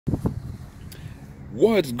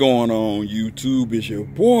What's going on, YouTube? It's your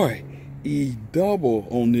boy E Double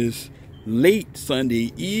on this late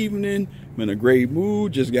Sunday evening. I'm in a great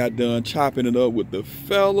mood. Just got done chopping it up with the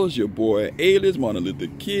fellas. Your boy Alias,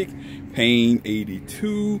 Monolithic Kick, Pain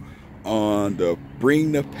 82 on the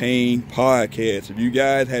Bring the Pain podcast. If you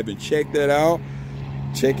guys haven't checked that out,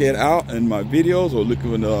 check it out in my videos or look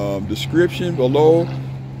in the description below.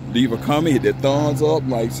 Leave a comment, hit that thumbs up,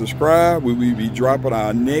 like, subscribe. We will be dropping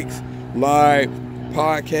our next live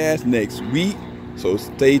podcast next week, so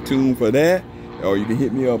stay tuned for that. Or you can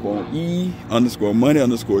hit me up on E_money_shoes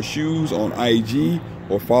on IG,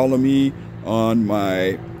 or follow me on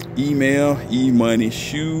my email,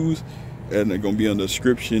 Emoneyshoes, and they're gonna be in the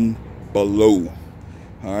description below.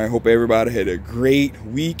 All right, hope everybody had a great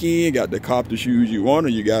weekend, got to cop the shoes you want,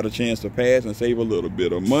 and you got a chance to pass and save a little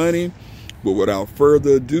bit of money. But without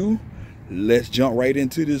further ado, let's jump right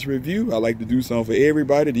into this review. I like to do something for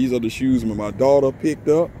everybody. These are the shoes my daughter picked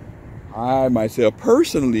up. I myself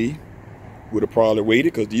personally would have probably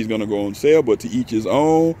waited because these gonna go on sale, but to each his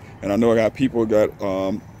own. And I know I got people got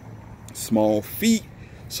small feet,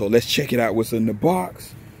 so let's check it out. What's in the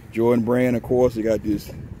box? Jordan brand, of course. They got this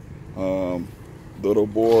little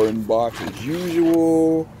boring box as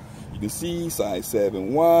usual. You can see size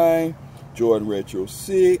 7Y, Jordan Retro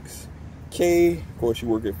 6. K, of course, she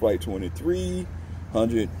worked at Flight 23,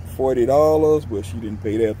 $140, but she didn't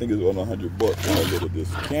pay that. I think it was on $100 for a little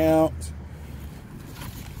discount.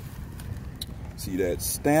 See that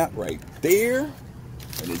stamp right there?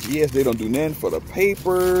 And it's, yes, they don't do nothing for the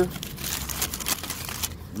paper.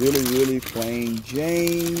 Really plain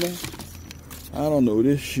Jane. I don't know,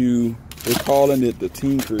 this shoe, they're calling it the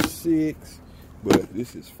Tinker 6, but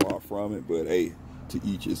this is far from it. But hey, to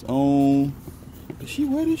each his own. Did she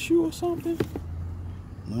wear this shoe or something?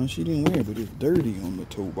 No, she didn't wear it, but it's dirty on the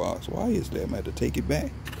toe box. Why is that? I'm gonna have to take it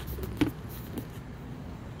back.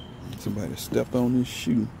 Somebody stepped on this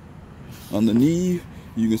shoe. Underneath,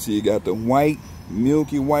 you can see it got the white,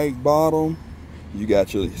 milky white bottom. You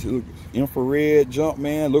got your look, infrared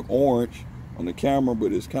Jumpman. Look orange on the camera,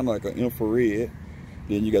 but it's kind of like an infrared.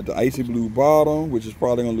 Then you got the icy blue bottom, which is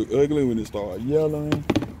probably gonna look ugly when it starts yellowing.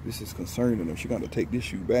 This is concerning her. She's gonna take this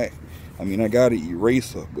shoe back. I mean, I gotta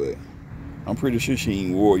erase her, but I'm pretty sure she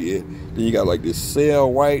ain't wore yet. Then you got like this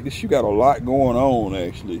sail white. This shoe got a lot going on,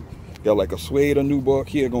 actually. Got like a suede nubuck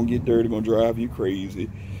here, gonna get dirty, gonna drive you crazy.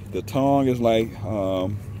 The tongue is like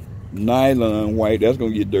nylon white, that's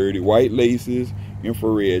gonna get dirty. White laces,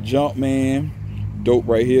 infrared Jumpman. Dope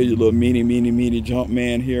right here, your little mini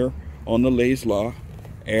Jumpman here on the lace lock.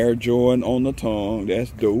 Air Jordan on the tongue, that's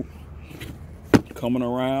dope. Coming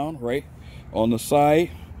around right on the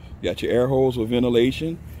side, you got your air holes for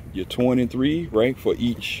ventilation, your 23 right for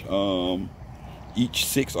each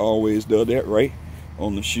 6 always does that right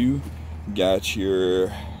on the shoe. Got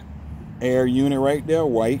your air unit right there,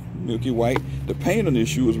 white, milky white. The paint on this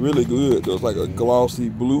shoe is really good though. It's like a glossy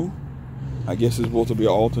blue. I guess it's supposed to be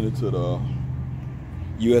an alternate to the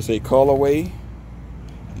USA colorway.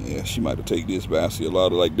 Yeah, she might have taken this, but I see a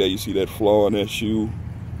lot of like that. You see that flaw in that shoe?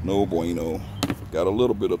 No bueno. Got a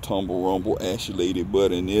little bit of tumble rumble actuated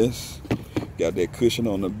butt in this. Got that cushion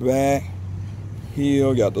on the back.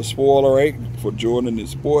 Here, got the spoiler right for Jordan in his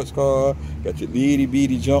sports car. Got your itty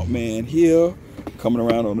bitty Jumpman here. Coming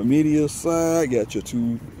around on the medial side. Got your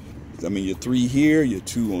 3 here, your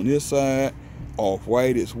 2 on this side.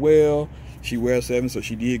 Off-white as well. She wears 7, so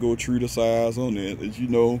she did go true to size on it. As you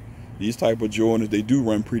know, these type of Jordans, they do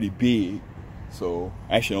run pretty big. So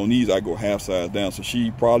actually on these I go half size down. So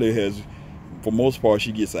she probably has, for most part,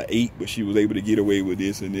 she gets an 8, but she was able to get away with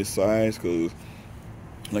this in this size because,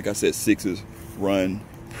 like I said, 6s run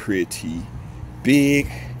pretty big.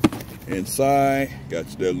 Inside, got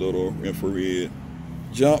that little infrared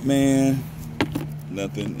Jumpman.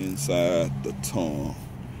 Nothing inside the tongue.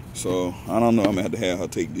 So I don't know. I'm gonna have her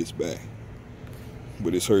take this back.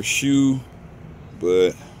 But it's her shoe.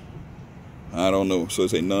 But I don't know. So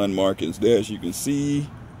it's a non-markings there, as you can see,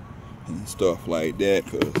 and stuff like that.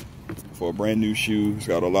 Cause for a brand new shoe, it's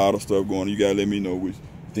got a lot of stuff going on. You gotta let me know which you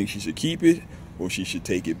think she should keep it or she should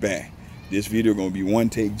take it back. This video gonna be one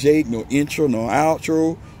take Jake, no intro, no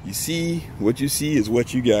outro. You see, what you see is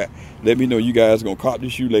what you got. Let me know you guys gonna cop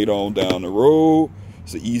this shoe later on down the road.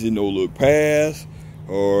 It's an easy no-look pass,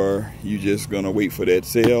 or you just gonna wait for that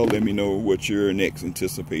sale. Let me know what your next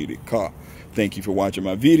anticipated cop. Thank you for watching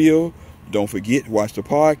my video. Don't forget to watch the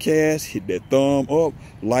podcast, hit that thumb up,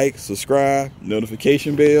 like, subscribe,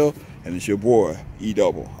 notification bell, and it's your boy, E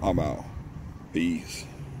Double. I'm out. Peace.